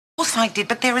Of course I did,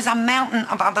 but there is a mountain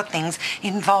of other things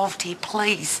involved here.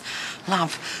 Please,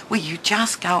 love, will you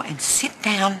just go and sit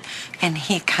down and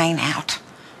hear Kane out?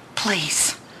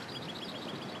 Please.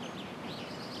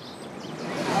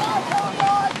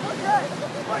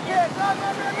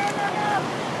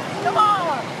 Come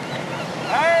on!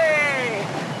 Hey!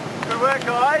 Good work,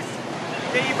 guys.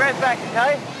 Get your breath back,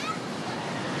 okay?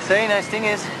 See, no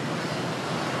stingers.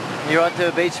 You right to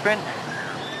a beach sprint?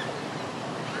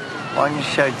 Why don't you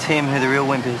show Tim who the real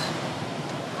wimp is?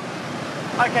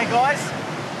 Okay, guys.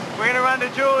 We're going to run to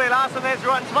Julie. Last one there's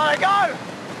right tomorrow. Go!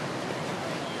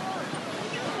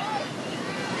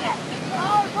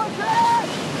 Oh, push it!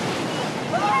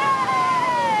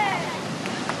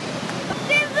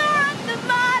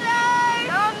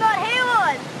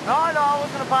 No, I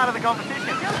wasn't a part of the competition.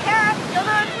 You'll care. You'll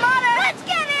do it smarter. Let's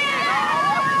get in!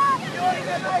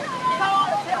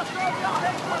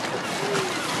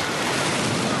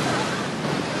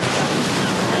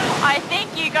 I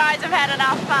think you guys have had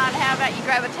enough fun. How about you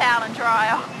grab a towel and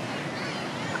dry off?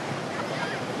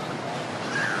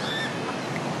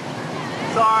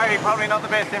 Sorry, probably not the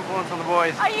best influence on the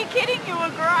boys. Are you kidding? You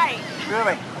were great.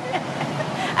 Really?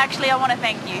 Actually, I want to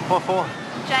thank you. What for?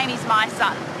 Jamie's my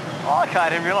son. Oh, okay, I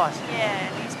didn't realise. Yeah,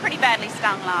 he was pretty badly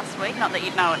stung last week. Not that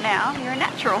you'd know it now. You're a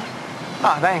natural.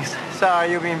 Oh, thanks. So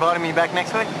you'll be inviting me back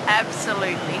next week?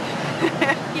 Absolutely.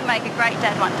 You'd make a great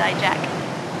dad one day, Jack.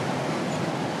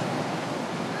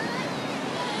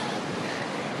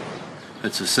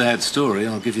 It's a sad story,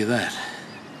 I'll give you that.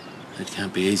 It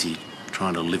can't be easy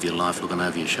trying to live your life looking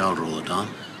over your shoulder all the time.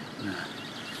 No.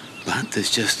 But there's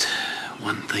just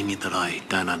one thing that I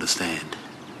don't understand.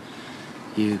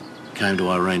 You came to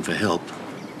Irene for help,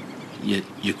 yet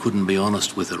you couldn't be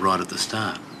honest with her right at the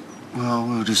start. Well,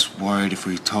 we were just worried if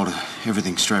we told her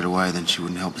everything straight away, then she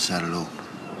wouldn't help us out at all.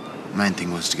 The main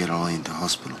thing was to get Ollie into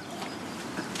hospital.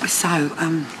 So,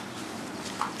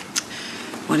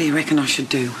 what do you reckon I should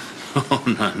do? Oh,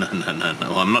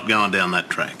 no. I'm not going down that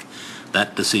track.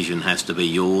 That decision has to be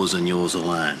yours and yours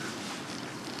alone.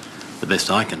 The best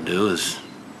I can do is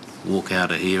walk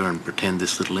out of here and pretend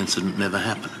this little incident never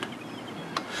happened.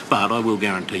 But I will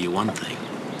guarantee you one thing.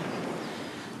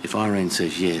 If Irene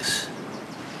says yes,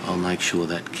 I'll make sure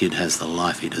that kid has the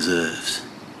life he deserves.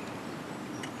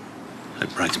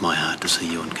 It breaks my heart to see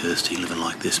you and Kirsty living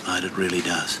like this, mate. It really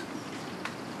does.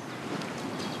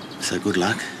 So good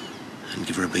luck, and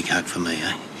give her a big hug for me,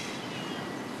 eh?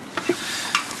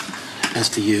 As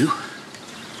to you,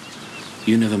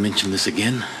 you never mention this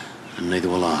again, and neither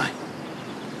will I.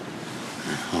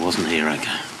 I wasn't here,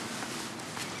 okay?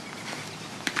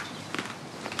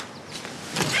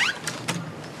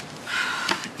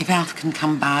 If Alf can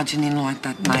come barging in like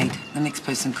that, mate, the next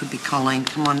person could be Colleen.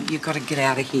 Come on, you've got to get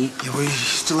out of here. Yeah, well, you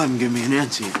still haven't given me an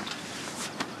answer yet.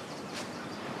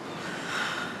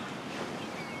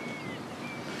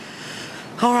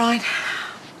 All right.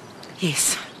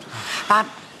 Yes. But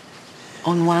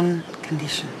on one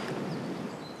condition.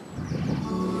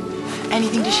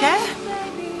 Anything to share?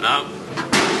 No.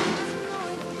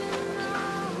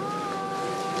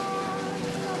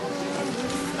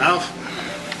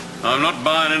 Alf, I'm not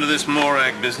buying into this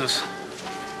Morag business.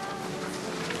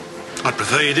 I'd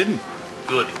prefer you didn't.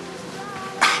 Good.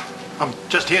 I'm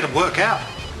just here to work out.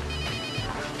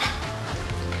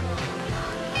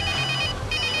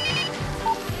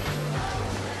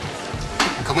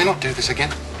 Can we not do this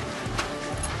again?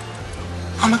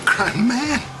 I'm a grown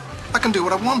man. I can do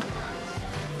what I want.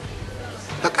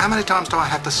 Look, how many times do I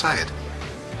have to say it?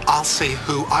 I'll see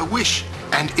who I wish.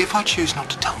 And if I choose not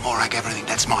to tell Morag everything,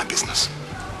 that's my business.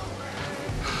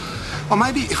 Or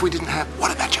maybe if we didn't have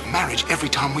 "What about your marriage?" every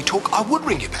time we talk, I would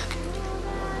ring you back.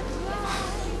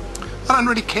 I don't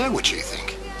really care what you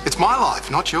think. It's my life,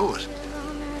 not yours.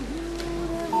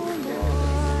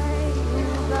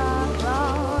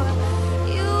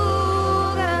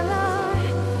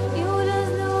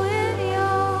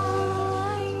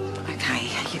 Okay,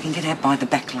 you can get out by the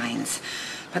back lanes.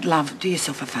 But, love, do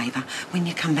yourself a favour. When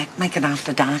you come back, make it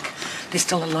after dark. There's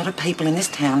still a lot of people in this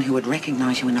town who would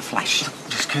recognise you in a flash.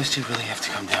 Does Kirsty really have to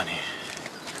come down here?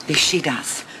 Yes, she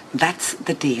does. That's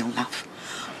the deal, love.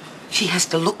 She has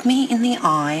to look me in the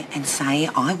eye and say,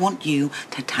 I want you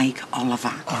to take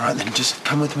Oliver. All right, then just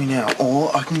come with me now,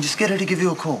 or I can just get her to give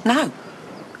you a call. No.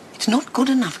 It's not good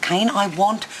enough, Kane. I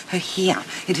want her here.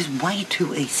 It is way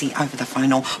too easy over the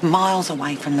phone or miles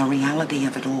away from the reality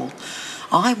of it all.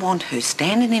 I want her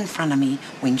standing in front of me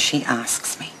when she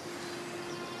asks me.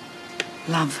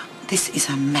 Love, this is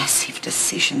a massive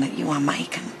decision that you are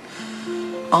making.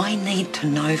 I need to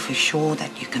know for sure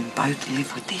that you can both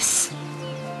live with this.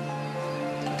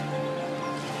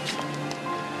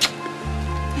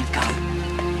 Now go.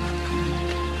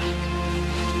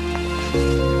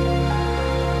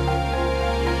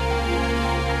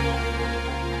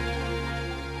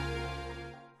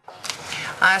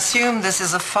 I assume this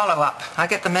is a follow-up. I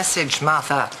get the message,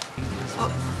 Martha.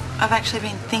 Well, I've actually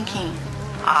been thinking.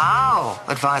 Oh,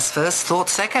 advice first, thought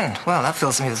second. Well, that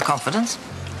fills me with confidence.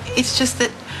 It's just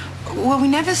that, well, we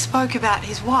never spoke about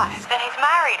his wife. Then he's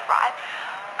married, right?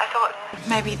 I thought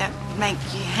maybe that would make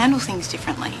you handle things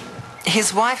differently.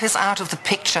 His wife is out of the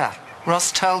picture.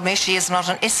 Ross told me she is not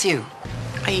an issue.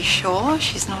 Are you sure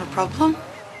she's not a problem?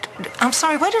 I'm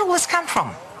sorry, where did all this come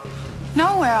from?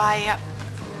 Nowhere.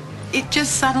 It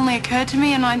just suddenly occurred to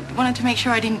me and I wanted to make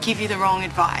sure I didn't give you the wrong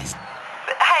advice.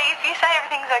 But hey, if you say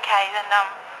everything's okay, then,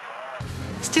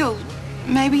 Still,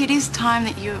 maybe it is time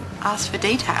that you ask for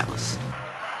details.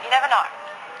 You never know.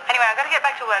 Anyway, I've got to get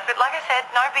back to work, but like I said,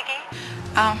 no biggie.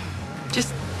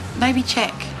 Just maybe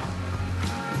check.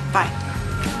 Bye.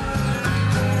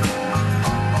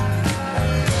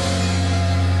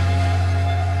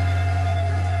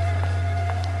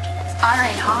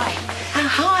 Irene, hi.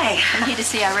 Hi. I'm here to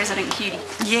see our resident cutie.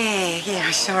 Yeah,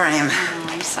 I sure am. Oh,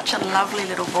 he's such a lovely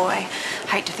little boy.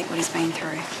 Hate to think what he's been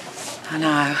through. I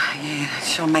know, yeah. It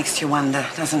sure makes you wonder,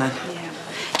 doesn't it? Yeah.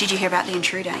 Did you hear about the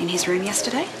intruder in his room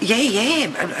yesterday? Yeah.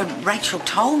 Rachel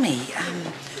told me.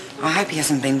 I hope he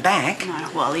hasn't been back. No,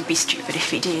 well, he'd be stupid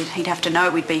if he did. He'd have to know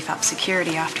we'd beef up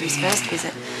security after his first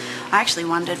visit. I actually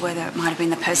wondered whether it might have been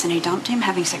the person who dumped him,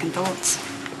 having second thoughts.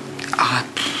 I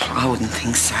wouldn't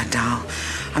think so, Dal.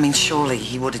 I mean, surely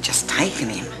he would have just taken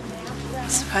him. I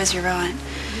suppose you're right.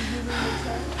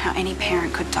 How any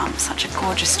parent could dump such a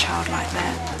gorgeous child like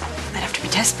that. They'd have to be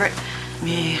desperate.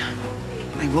 Yeah,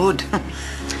 they would.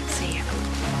 See you.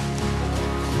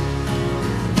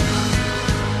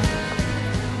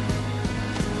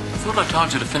 I thought I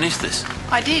told you to finish this.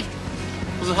 I did.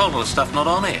 There's a whole lot of stuff not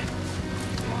on here.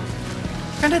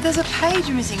 Grandad, there's a page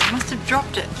missing. You must have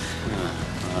dropped it.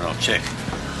 All right, I'll check.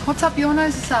 What's up your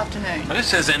nose this afternoon? But it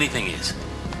says anything is.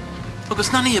 Look, it's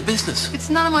none of your business. It's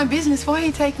none of my business. Why are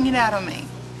you taking it out on me?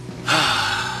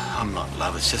 I'm not,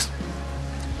 love. It's just...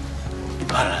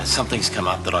 I don't know, something's come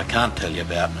up that I can't tell you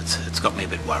about, and it's got me a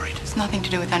bit worried. It's nothing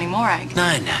to do with Annie Morag. No.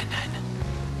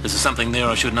 Is there something there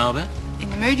I should know about?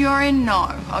 In the mood you're in, no.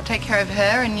 I'll take care of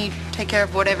her and you take care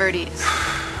of whatever it is.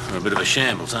 We're a bit of a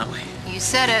shambles, aren't we? You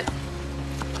said it.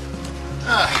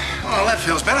 Well, that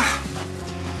feels better.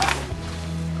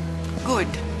 Good.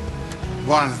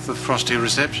 Why the frosty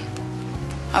reception?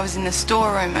 I was in the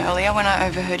storeroom earlier when I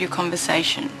overheard your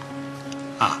conversation.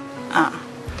 Have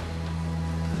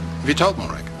you told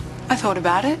Morag? I thought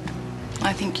about it.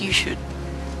 I think you should.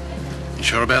 You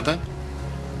sure about that?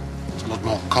 It's a lot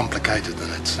more complicated than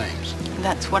it seems.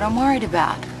 That's what I'm worried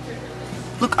about.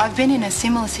 Look, I've been in a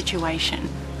similar situation.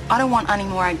 I don't want Annie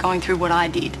Morag going through what I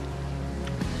did.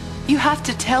 You have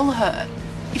to tell her.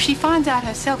 If she finds out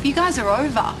herself, you guys are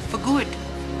over for good.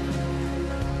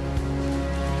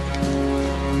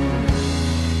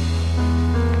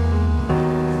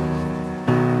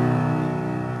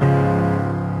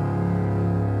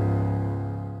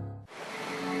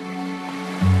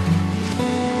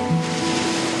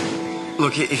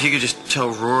 Look, if you could just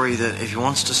tell Rory that if he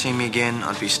wants to see me again,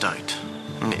 I'd be stoked.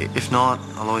 And if not,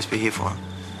 I'll always be here for him.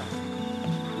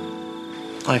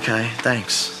 Okay,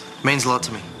 thanks. Means a lot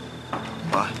to me.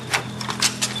 Bye.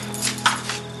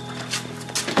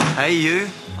 Hey, you.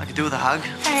 I could do with a hug.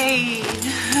 Hey.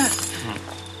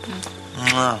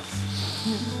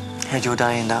 How'd your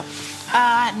day end up?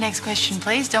 Next question,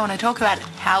 please. Don't want to talk about it.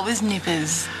 How was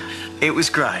Nippers? It was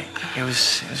great. It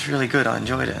was really good. I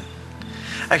enjoyed it.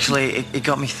 Actually, it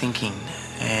got me thinking,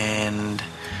 and,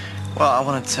 well, I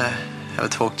wanted to have a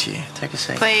talk to you. Take a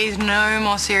seat. Please, no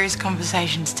more serious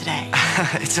conversations today.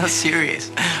 It's not serious.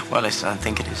 Well, at least I don't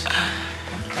think it is.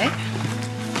 Okay.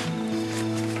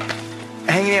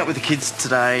 Hanging out with the kids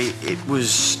today, it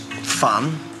was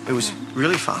fun. It was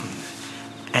really fun.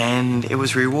 And it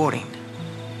was rewarding.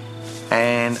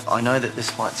 And I know that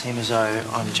this might seem as though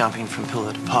I'm jumping from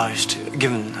pillar to post,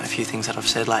 given a few things that I've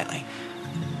said lately.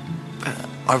 But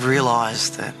I've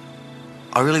realised that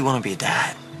I really want to be a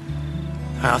dad.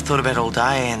 I've thought about it all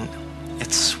day and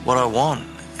it's what I want.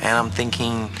 And I'm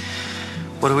thinking,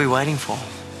 what are we waiting for?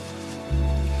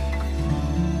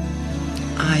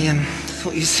 I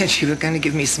thought you said you were going to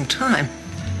give me some time.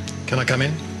 Can I come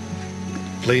in?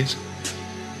 Please?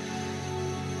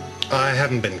 I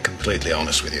haven't been completely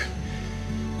honest with you.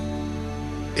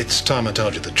 It's time I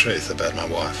told you the truth about my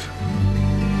wife.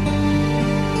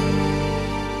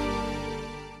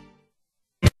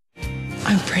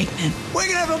 I'm pregnant. We're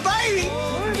going to have a baby!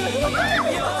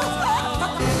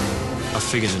 A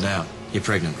figured it out. You're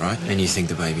pregnant, right? And you think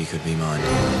the baby could be mine.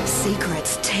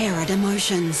 Secrets tear at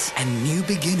emotions. And new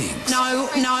beginnings. No.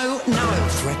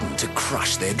 Threaten to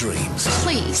crush their dreams.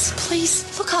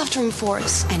 Please, look after him for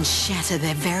us. And shatter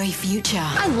their very future.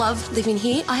 I love living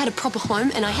here. I had a proper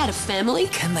home and I had a family.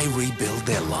 Can they rebuild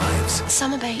their lives?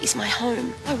 Summer Bay is my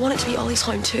home. I want it to be Ollie's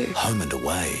home too. Home and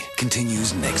Away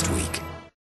continues next week.